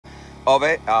of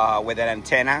it with an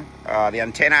antenna. The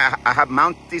antenna, I have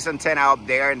mounted this antenna up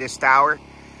there in this tower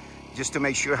just to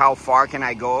make sure how far can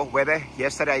I go with it.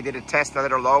 Yesterday I did a test a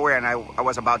little lower, and I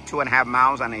was about 2.5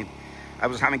 miles, and I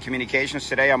was having communications.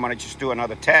 Today I'm gonna just do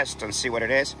another test and see what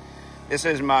it is. This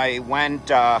is my Went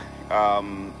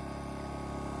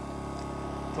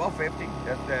 1250.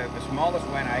 That's the smallest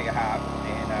one I have,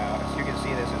 and as you can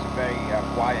see, this is a very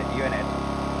quiet unit,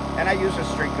 and I use it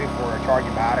strictly for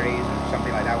charging batteries or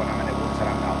something like that when I'm in the woods and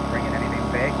I'm not bringing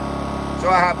anything big. So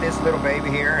I have this little baby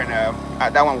here, and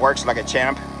that one works like a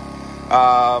champ.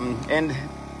 And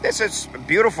this is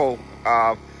beautiful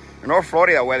North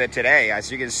Florida weather today.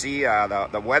 As you can see,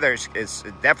 the weather is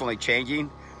definitely changing.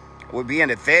 We'll be in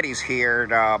the 30s here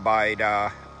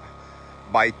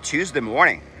by Tuesday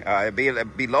morning. It'll be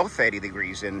below 30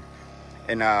 degrees, and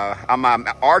I'm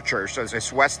Archer, so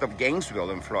it's west of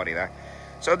Gainesville in Florida.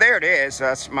 So there it is.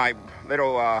 That's my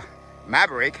little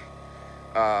Maverick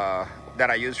that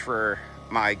I use for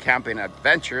my camping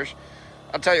adventures.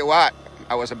 I'll tell you what,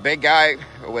 I was a big guy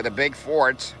with a big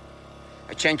Ford.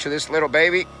 I changed to this little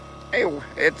baby. Hey,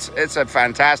 it's a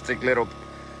fantastic little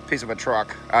piece of a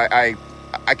truck. I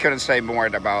couldn't say more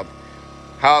about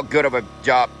how good of a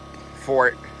job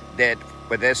Ford did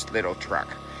with this little truck.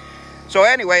 So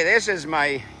anyway, this is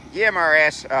my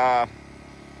GMRS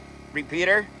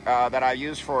Repeater that I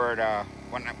use for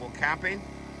when I go camping.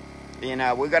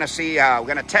 And we're gonna see, we're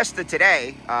gonna test it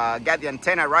today. Got the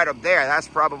antenna right up there. That's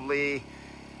probably,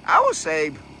 I would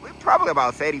say, we're probably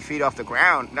about 30 feet off the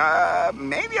ground.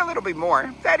 Maybe a little bit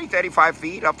more, 30, 35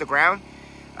 feet off the ground.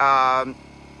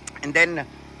 And then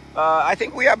I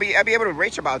think I'll be able to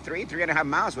reach about 3.5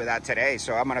 miles with that today.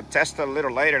 So I'm gonna test it a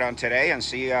little later on today and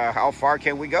see how far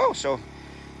can we go. So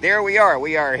there we are.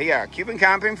 We are here,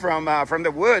 camping from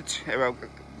the woods.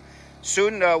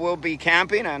 Soon we'll be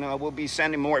camping, and we'll be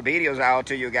sending more videos out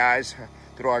to you guys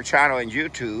through our channel on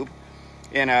YouTube.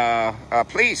 And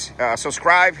please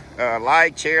subscribe,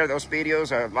 like, share those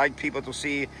videos. I'd like people to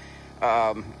see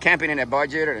camping in a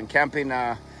budget and camping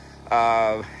in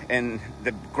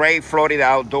the great Florida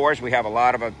outdoors. We have a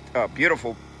lot of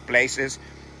beautiful places.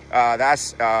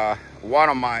 That's one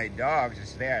of my dogs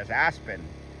is there. It's Aspen.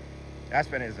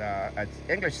 Aspen is an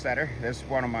English setter. This is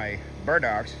one of my bird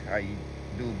dogs. I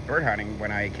do bird hunting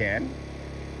when I can.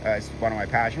 It's one of my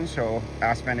passions. So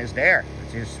Aspen is there.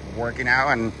 She's working out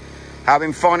and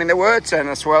having fun in the woods, and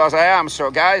as well as I am.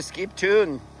 So guys, keep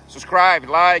tuned, subscribe,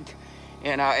 like,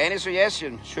 and any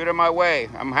suggestion, shoot it my way.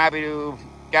 I'm happy to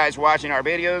guys watching our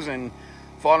videos and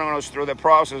following us through the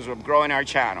process of growing our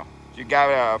channel. You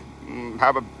gotta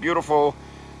have a beautiful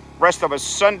rest of a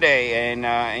Sunday, and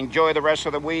enjoy the rest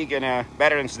of the week and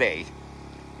Veterans Day.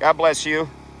 God bless you.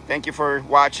 Thank you for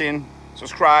watching.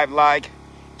 Subscribe, like,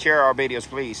 share our videos,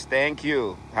 please. Thank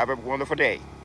you. Have a wonderful day.